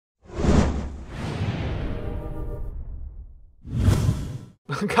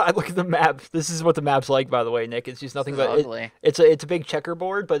God, look at the map. This is what the map's like, by the way, Nick. It's just This nothing is but ugly. it's a big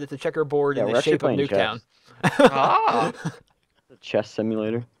checkerboard, but it's a checkerboard Yeah, in we're the actually shape of playing chess. Nuketown. Ah! A chess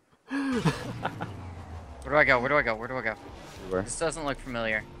simulator. Where do I go? Where do I go? Where do I go? Everywhere. This doesn't look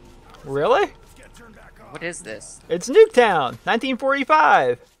familiar. Really? What is this? It's Nuketown,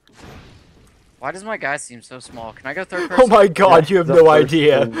 1945. Why does my guy seem so small? Can I go third Oh person? my God, you have The no first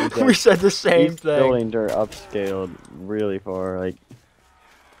idea. thing we did. We said the same These thing. buildings are upscaled really far. Like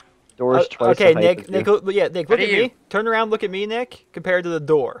doors twice Okay, the height Nick. of Nick, you. Nick, look How at do you- me. Turn around, look at me, Nick. Compared to the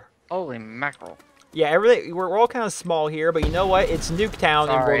door. Holy mackerel. Yeah, everything. We're all kind of small here, but you know what? It's Nuketown in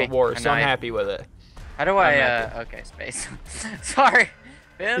World Sorry, of War, a so I'm knife. happy with it. How do I'm I, happy. okay, space. Sorry.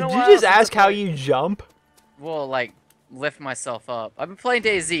 Been a Did you while just since I ask how played- you jump? Well, like, lift myself up. I've been playing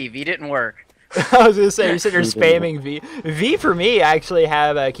DayZ. V didn't work. I was gonna say you said you're You didn't. spamming V. V for me I actually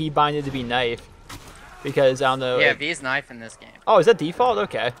have a key binded to be knife because I don't know. Yeah, V's knife in this game. Oh, is that default?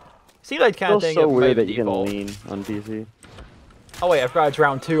 Okay. Seems like kind of Feels thing. so it might weird be that you can default. lean on PC. Oh wait, I forgot it's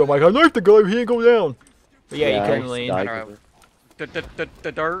round 2. I'm like, I knifed the guy, he didn't go down. But yeah, you I couldn't just lean. died Alright. 'cause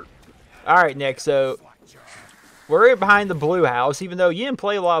The dirt. All right, Nick. So we're right behind the blue house, even though you didn't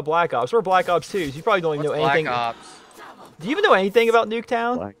play a lot of Black Ops. We're Black Ops 2, so you probably don't even What's know anything. Black Ops? Do you even know anything about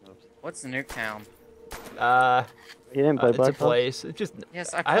Nuketown? Black Ops. What's Nuketown? You didn't play It's a Black Ops? place. It's just.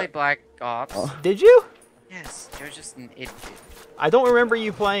 Yes, I played Black Ops. Oh. Did you? Yes, it was just an idiot. I don't remember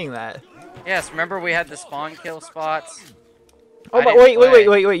you playing that. Yes, remember we had the spawn kill spots? Oh, I but didn't wait.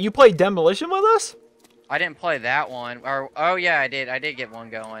 play. You played Demolition with us? I didn't play that one. Or oh yeah, I did. I did get one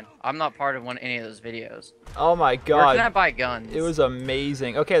going. I'm not part of any of those videos. Oh my Where can I God. buy guns? It was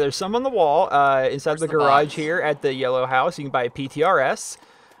amazing. Okay, there's some on the wall inside Where's the the garage box? here at the yellow house. You can buy a PTRS.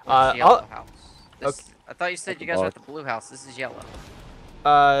 What's yellow house. This, I thought you said That's you the guys were at box. the blue house. This is yellow.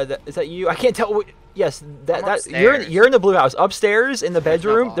 Is that you? I can't tell. Yes, I'm you're upstairs. in the blue house. Upstairs in the There's no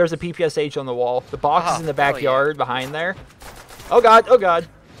bedroom, box. there's a PPSH on the wall. The box Ah, is in the hell yeah. backyard behind there. Oh God! Oh God!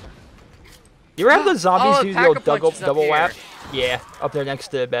 You ever have the zombies Oh, do the old Pack-a-Punch is up double whap? here. Yeah, up there next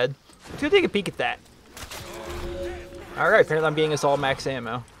to the bed. Let's go take a peek at that. All right, apparently I'm getting us all max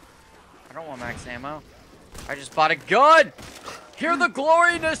ammo. I don't want max ammo. I just bought a gun. Hear the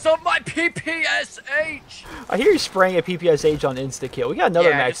gloriness of my PPSH. I hear you spraying a PPSH on insta kill. We got another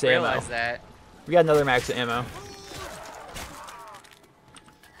yeah, I max just ammo. realized that. We got another max ammo.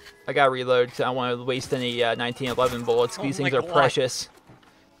 I gotta reload because I don't want to waste any 1911 bullets. Oh These my things are God. precious.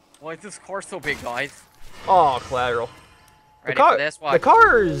 Why is this car so big, guys? Oh, collateral. Ready the car, for this? the Watch.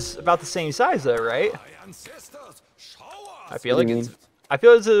 car's about the same size though, right? I feel What like do you it's. mean? I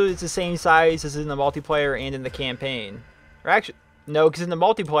feel as though it's the same size as in the multiplayer and in the campaign. Or actually, no, because in the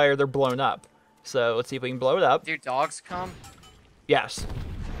multiplayer they're blown up. So let's see if we can blow it up. Do dogs come? Yes.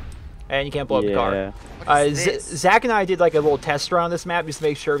 And you can't blow up the car. Yeah. What is this? Zach and I did like a little test run on this map just to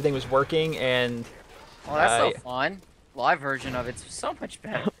make sure everything was working, and Oh, that's Uh, so fun. Live version of it's so much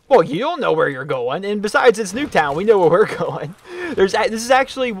better. well, you don't know where you're going, and besides, it's Nuketown. We know where we're going. This is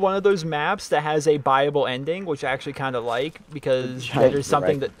actually one of those maps that has a buyable ending, which I actually kind of like because giant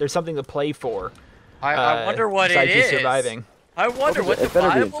there's something to play for. I wonder what it besides you is. surviving. I wonder what the It better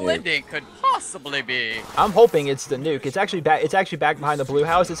be a viable nuke. ending could possibly be. I'm hoping it's the nuke. It's actually back. It's actually back behind the blue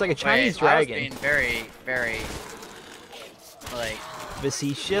house. It's like a Chinese Wait, I was dragon. being very, very, like,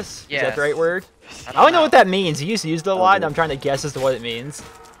 Facetious. Is that Yes. the right word? I I don't know what that means. You used to use it a lot, and I'm trying to guess as to what it means.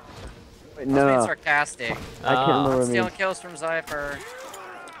 Wait, I was no, being no. sarcastic. I can't Ah. remember what it Stealing means. kills from Cypher.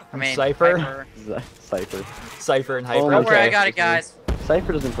 I mean, Cypher? Hyper. Cypher. Cypher and Hyper. Oh, Don't worry, I okay. got it, guys.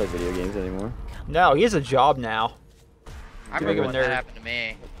 Cypher doesn't play video games anymore. No, he has a job now. I Too big of remember a when nerd. that happened to me.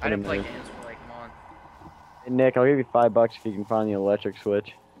 I What a didn't play nerd. games for like a month. Hey, Nick, I'll give you $5 if you can find the electric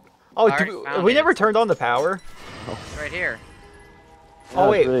switch. Oh, I already found we it. never turned on the power. It's right here. Oh,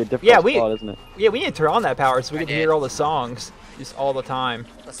 No, wait. It's really a difficult Yeah, we- spot, isn't it? Yeah, we need to turn on that power so we I can did. hear all the songs just all the time.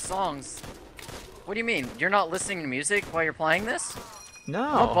 The songs. What do you mean? You're not listening to music while you're playing this? Don't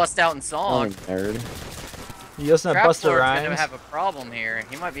No. bust out in Oh, song. nerd. You listen to Trap Busta Lord's gonna Rhymes. have a problem here.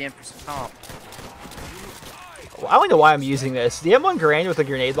 He might be in for some comp. I don't know why I'm using this. The M1 Garand with a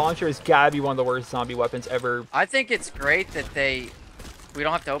grenade launcher has gotta be one of the worst zombie weapons ever. I think it's great that we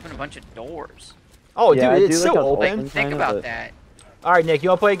don't have to open a bunch of doors. Oh, Yeah, I dude, it's do like so how open. open- Think kinda, about but- that. All right, Nick, you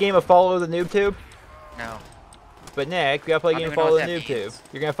want to play a game of Follow the Noob Tube? No. But Nick, we gotta play a I game don't of even know Follow what the that Noob Tube. means.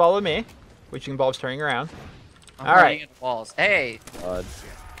 You're gonna follow me, which involves turning around. I'm All running right. into walls. Hey, God.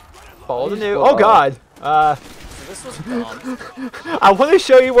 Follow the Please noob. go Oh up. God. so this was dumb. I want to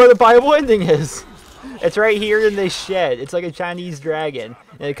show you where the Bible ending is. It's right here in this shed. It's like a Chinese dragon,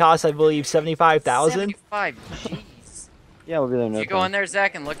 and it costs, I believe, 75,000. 75 G's. Yeah, we'll be there in no Did you go in time. there,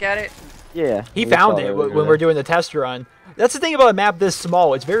 Zach, and look at it? Yeah. He we found saw it earlier when today. we're doing the test run. That's the thing about a map this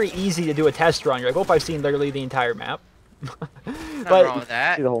small. It's very easy to do a test run. You're like, oh, I've seen literally the entire map. Nothing But- wrong with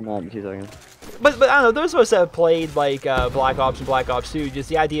that. See the whole map in 2 seconds. But I don't know. Those of us that have played like Black Ops and Black Ops 2, just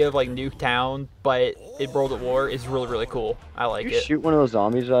the idea of like Nuketown, but in World at War is really really cool. I like Did you it. shoot one of those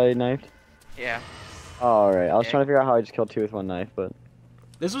zombies I knifed? Yeah. Oh, alright. I was Yeah. trying to figure out how I just killed 2 with one knife, but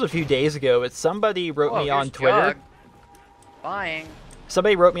This was a few days ago, but somebody wrote Whoa, me on here's Twitter. Jug. Buying.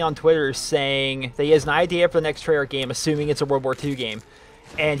 Somebody wrote me on Twitter saying that he has an idea for the next Treyarch game, assuming it's a World War II game.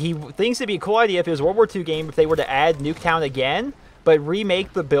 And he thinks it'd be a cool idea if it was a World War II game if they were to add Nuketown again, but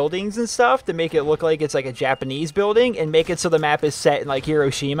remake the buildings and stuff to make it look like it's like a Japanese building and make it so the map is set in like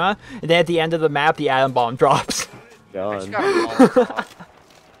Hiroshima. And then at the end of the map, the atom bomb drops. I just God. got a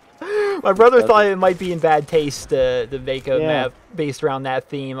Molotov. My brother thought it might be in bad taste to make a Yeah. map based around that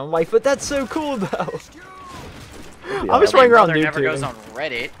theme. I'm like, but that's so cool though. Could be I was awesome. running around Brother never YouTube. goes on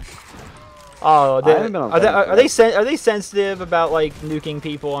Reddit. Oh, I haven't been on are, they, Reddit are they yet. are they sensitive about like nuking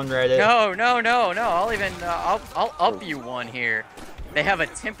people on Reddit? No. I'll even I'll up you one here. They have a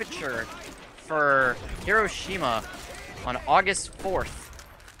temperature for Hiroshima on August 4th.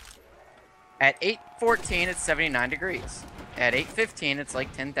 At 8:14, it's 79 degrees. At 8:15, it's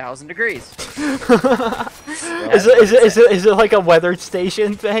like 10,000 degrees. Is it like a weather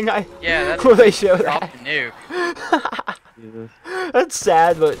station thing? Yeah, that's where they show drop that. the nuke. Jesus. That's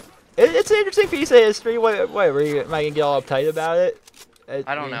sad, but it's an interesting piece of history. Wait, am I gonna get all uptight about it?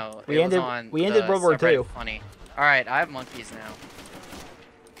 I don't know. We It ended was on we ended the World War subreddit II. Funny. All right, I have monkeys now.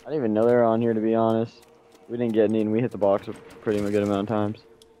 I didn't even know they were on here, to be honest. We didn't get any, and we hit the box a pretty good amount of times.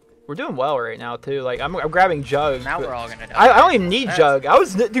 We're doing well right now too. Like I'm grabbing Jug. Now but we're all gonna die. I don't even need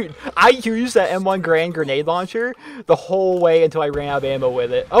That's- Jug. Dude, I used that M1 Grand grenade launcher the whole way until I ran out of ammo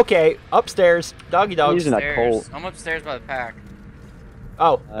with it. Okay, upstairs, doggy I'm dogs. using a Upstairs. Colt. I'm upstairs by the pack.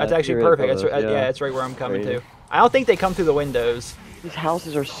 Oh, that's actually you're right perfect. above us, Yeah, yeah. that's right where I'm coming Right. to. I don't think they come through the windows. These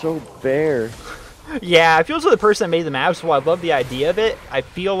houses are so bare. Yeah, I feel as though the person that made the maps, while I love the idea of it, I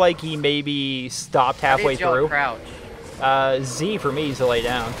feel like he maybe stopped How halfway did y'all through. crouch? Z for me is to lay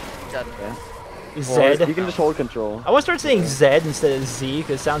down. Doesn't- Yeah. Z. Well, you can just hold control. I want to start saying Z instead of Z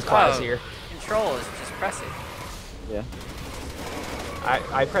because it sounds classier. Control is just press it. Yeah.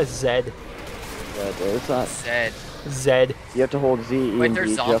 I press Z. Yeah, dude, it's not. Zed. Z. You have to hold Z, E, Wait, and there's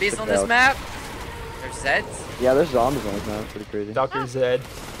D just zombies to on this crouch. map? There's Zeds? Yeah, there's zombies on this map. It's pretty crazy. Dr. Z.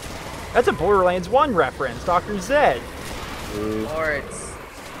 That's a Borderlands 1 reference. Dr. Z. Dude. Or it's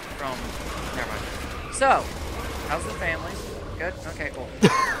from... Never mind. So, how's the family? Good? Okay, cool.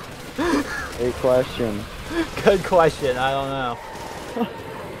 Great question. Good question. I don't know.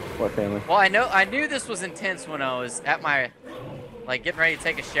 What family? Well, I knew this was intense when I was at my... Like, getting ready to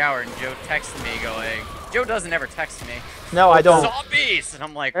take a shower, and Joe texted me going... Joe doesn't ever text me. No, I don't. Zombies! And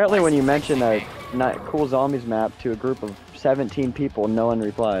I'm like... Apparently, why when is you he mention texting that me? not cool zombies map to a group of 17 people, no one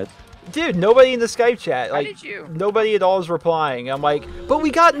replies. Dude, nobody in the Skype chat. How Like, did you? nobody at all is replying. I'm like, but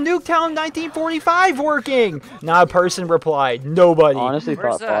we got Nuketown 1945 working. Not a person replied. Nobody. Honestly,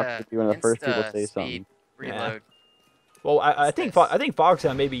 Where's, thought Fox would be one of the first people to Insta say speed something. reload? Well, I think this? I think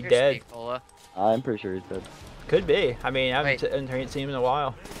Foxhound may be Here's dead. Steve Cola. I'm pretty sure he's dead. Could be. I mean, I Wait. haven't seen him in a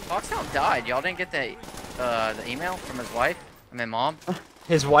while. Foxhound died. Y'all didn't get the email from his wife? I mean, mom?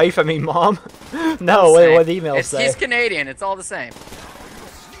 His wife, I mean, mom. No, wait, Same. what email It's- say? He's Canadian. It's all the same.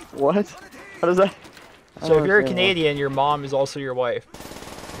 What? How does that? I So don't if you're a understand why. Canadian, your mom is also your wife.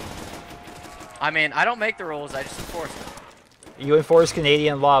 I mean, I don't make the rules. I just enforce them. You enforce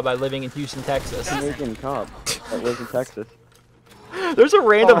Canadian law by living in Houston, Texas. Canadian cop that lives in Texas. There's a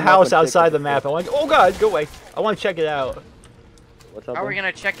random I'm up house and outside check the it. map. I'm like, oh god, go away. I want to check it out. What's up? How are we there?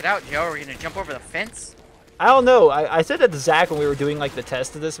 gonna check it out, Joe? Are we gonna jump over the fence? I don't know. I said that to Zach when we were doing like the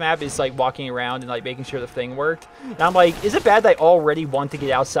test of this map. Is like walking around and like making sure the thing worked. And I'm like, is it bad that I already want to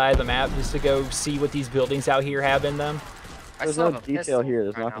get outside of the map just to go see what these buildings out here have in them? I There's still no have a detail pistol here.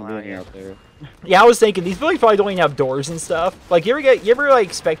 There's right nothing now doing out here. out there. Yeah, I was thinking these buildings probably don't even have doors and stuff. Like you ever like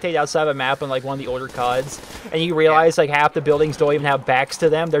spectate outside of a map on like one of the older CODs, and you realize like half the buildings don't even have backs to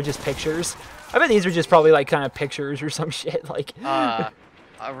them. They're just pictures. I bet these are just probably like kind of pictures or some shit. Like,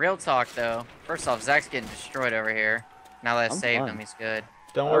 Real talk though. First off, Zach's getting destroyed over here. Now that I I'm saved fine. him, he's good.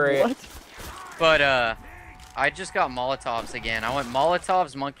 don't worry. What? But I just got Molotovs again. I went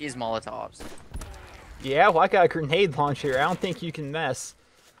Molotovs, monkeys, Molotovs. Yeah, well, I got a grenade launcher. I don't think you can mess.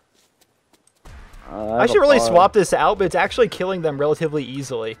 I have should a really bar. swap this out, but it's actually killing them relatively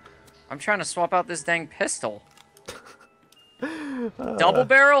easily. I'm trying to swap out this dang pistol. Double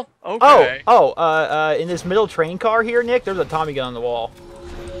barrel? Oh, Okay. in this middle train car here, Nick, there's a Tommy gun on the wall.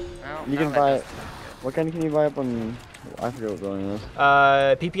 Well, You now can that buy. doesn't- What kind can you buy up on I forget what building it is.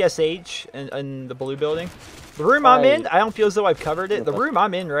 PPSH in the blue building. The room I'm in, I don't feel as though I've covered it. The room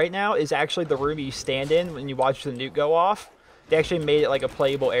I'm in right now is actually the room you stand in when you watch the nuke go off. They actually made it like a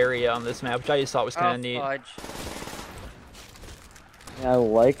playable area on this map, which I just thought was kind of neat. Fudge. Yeah, I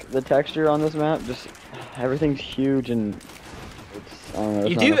like the texture on this map. Just everything's huge and it's. I don't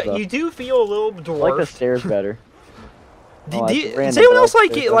know. You do feel a little dwarfed. I like the stairs better. Does anyone else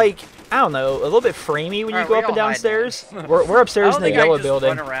like it? Like, I don't know, a little bit framey when you go up and down stairs. We're upstairs in the yellow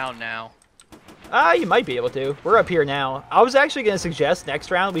building. I don't think I just run around now. You might be able to. We're up here now. I was actually going to suggest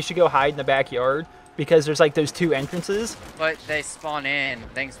next round we should go hide in the backyard because there's like those 2 entrances. But they spawn in.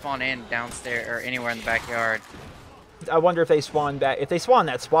 They can spawn in downstairs or anywhere in the backyard. I wonder if they spawn back. If they spawn in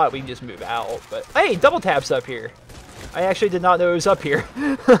that spot, we can just move out. But hey, double tap's up here. I actually did not know it was up here.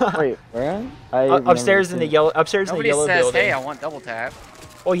 Wait, where? Upstairs in the yellow. Upstairs in the yellow building. Nobody says, "Hey, I want double tap."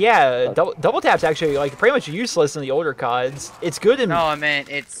 Well, yeah, double tap's actually like pretty much useless in the older CODs. It's good in. No, I meant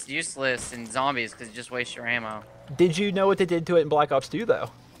it's useless in zombies because it just wastes your ammo. Did you know what they did to it in Black Ops 2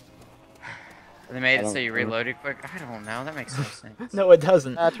 though? They made it so you reloaded quick. I don't know. That makes no sense. No, it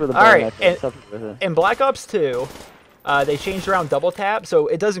doesn't. That's where the all right. and in Black Ops 2, they changed around double tap, so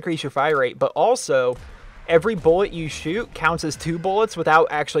it does increase your fire rate, but also every bullet you shoot counts as 2 bullets without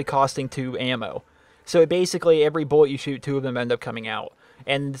actually costing 2 ammo. So basically, every bullet you shoot, 2 of them end up coming out.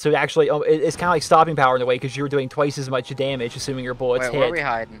 And so actually, it's kind of like stopping power in a way because you're doing twice as much damage, assuming your bullets hit. Where are we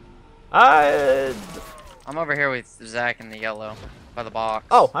hiding? I'm over here with Zach in the yellow by the box.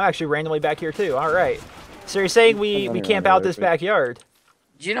 Oh, I'm actually randomly back here too. All right. So you're saying we camp out this backyard?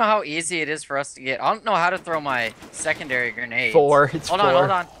 Do you know how easy it is for us to get? I don't know how to throw my secondary grenades. 4. It's 4. Hold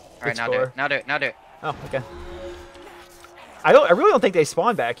on. All right, now 4. Do it. Now do it. Oh, okay. I really don't think they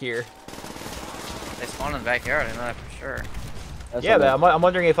spawn back here. They spawn in the backyard. I know that for sure. Yeah, but I'm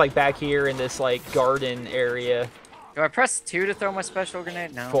wondering if like back here in this like garden area. Do I press 2 to throw my special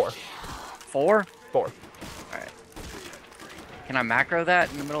grenade? No. 4. 4? 4. All right. Can I macro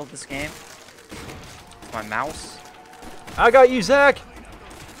that in the middle of this game? With my mouse? I got you, Zach.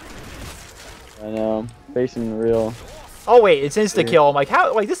 I know. Facing real. Oh wait, it's insta kill. I'm like,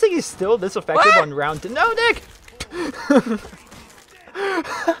 how? Like this thing is still this effective on round 2. No, Nick.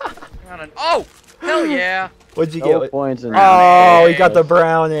 Oh, hell yeah. What'd you No get? points in Oh, he got the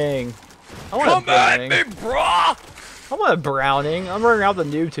Browning. I want Come a Browning. at me, brah! I want a Browning. I'm running around the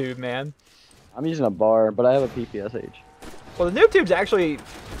noob tube, man. I'm using a bar, but I have a PPSH. Well, the noob tube's actually,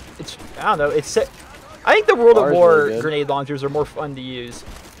 it's I don't know. It's I think the World of War really grenade launchers are more fun to use.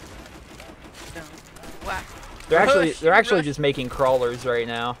 Whack. They're actually just making crawlers right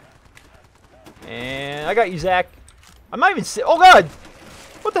now. And I got you, Zach. I'm not even. Oh God!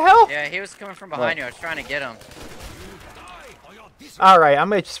 What the hell? Yeah, he was coming from behind you. I was trying to get him. All right, I'm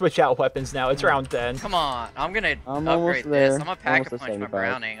gonna switch out weapons now. It's round 10. Come on, I'm gonna I'm upgrade almost there. this. I'm gonna pack a Almost punch my 75.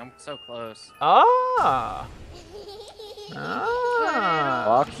 Browning. I'm so close. Ah.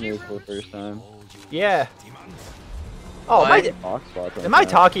 Box new for the first time. Yeah. Oh, Box spots. am I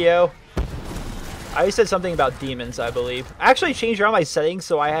Takio? I said something about demons, I believe. I actually changed around my settings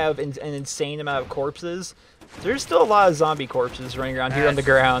so I have an insane amount of corpses. There's still a lot of zombie corpses running around here on the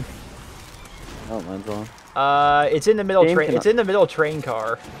ground. Oh, mine's on. It's in the middle train. It's in the middle train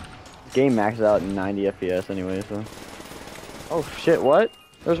car. This game maxes out in 90 FPS anyway, so. Oh shit! What?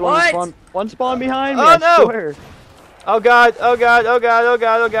 There's one spawn behind me. Oh no! I swear. Oh God! Oh God! Oh God! Oh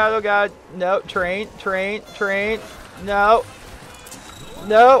God! Oh God! Oh God! No! Train! No!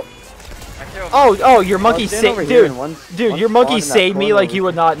 No! Oh! Your monkey saved, dude! Your monkey saved me like you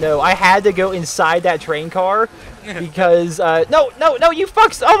would not know. I had to go inside that train car because no! You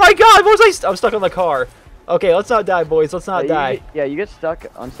fucks! Oh my God! What was I? I'm stuck on the car. Okay, let's not die, boys. Let's not die. You get stuck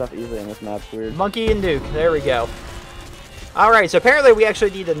on stuff easily in this map. It's weird. Monkey and nuke. There we go. All right, so apparently we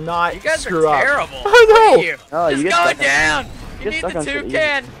actually need to not screw up. You guys are terrible. I know. No, Just you get going stuck down. You You get need stuck the on shit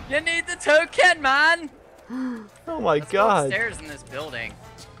Toucan. You need the Toucan, man. Oh my Let's go God. upstairs in this building.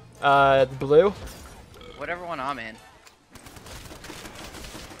 Blue. Whatever one I'm in.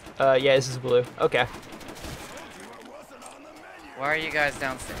 Yeah, this is blue. Okay. Why are you guys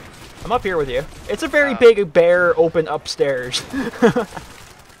downstairs? I'm up here with you. It's a very big, bare, open upstairs.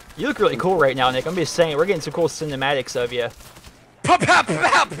 You look really cool right now, Nick. I'm just saying, we're getting some cool cinematics of you. Pow, pow,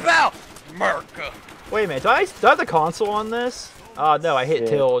 pow, pow. Merca. Wait a minute, do I have the console on this? Oh no, I hit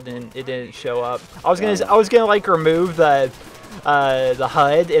tilde and it didn't show up. I was gonna like remove the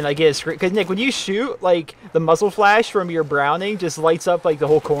HUD and like get a screen. Cause Nick, when you shoot, like the muzzle flash from your Browning just lights up like the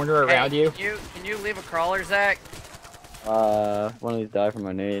whole corner around you. Can you leave a crawler, Zach? One of these die from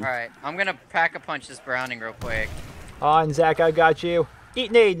my nade. All right, I'm gonna pack a punch this Browning real quick. On Zach, I got you.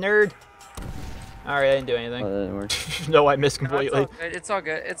 Eat nade, nerd. Alright, I didn't do Oh, anything. that didn't work. No, I missed No, completely. it's all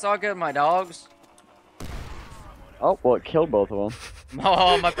good. It's all good, my dogs. Oh, well, it killed both of them.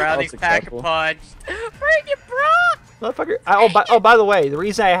 Oh, my brownies pack a successful. punch. Bring it, bro! Motherfucker. By the way, the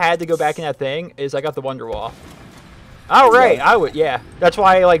reason I had to go back in that thing is I got the Wonder Wall. Alright, I would, yeah. That's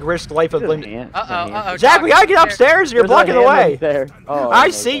why I, like, risked life of limit. Uh-oh. Zach, we gotta get upstairs! You're blocking the way! There. Oh, I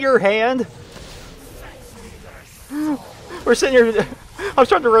see your hand! We're sitting here. I'm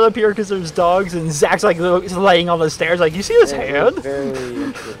starting to run up here because there's dogs, and Zach's like laying on the stairs. Like, you see his hand? Very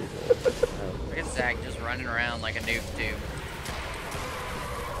interesting. Look at Zach just running around like a noob tube.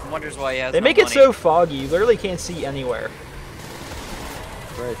 Wonders why he has They no make it money. so foggy, you literally can't see anywhere.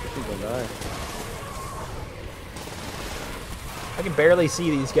 Right, this is gonna die. I can barely see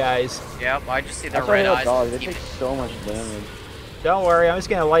these guys. Yep, I just see their That's why red they have eyes. dogs. They take so much damage. Don't worry, I'm just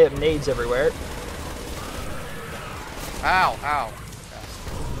gonna light up nades everywhere. Ow, ow.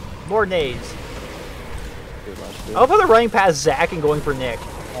 More nades. Good luck, I dude. love how they're running past Zach and going for Nick.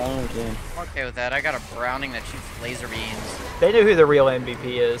 I don't understand. I'm okay with that. I got a Browning that shoots laser beams. They know who the real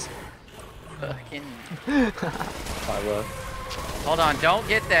MVP is. Fucking. 5 left. Hold on, don't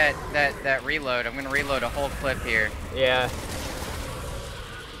get that reload. I'm gonna reload a whole clip here. Yeah.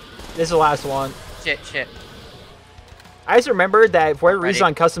 This is the last one. Shit. I just remembered that for whatever reason Ready?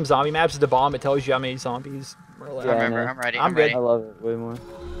 on custom zombie maps, at the bomb it tells you how many zombies are left. Yeah, I I'm know. ready. I'm I'm ready. I love it way more.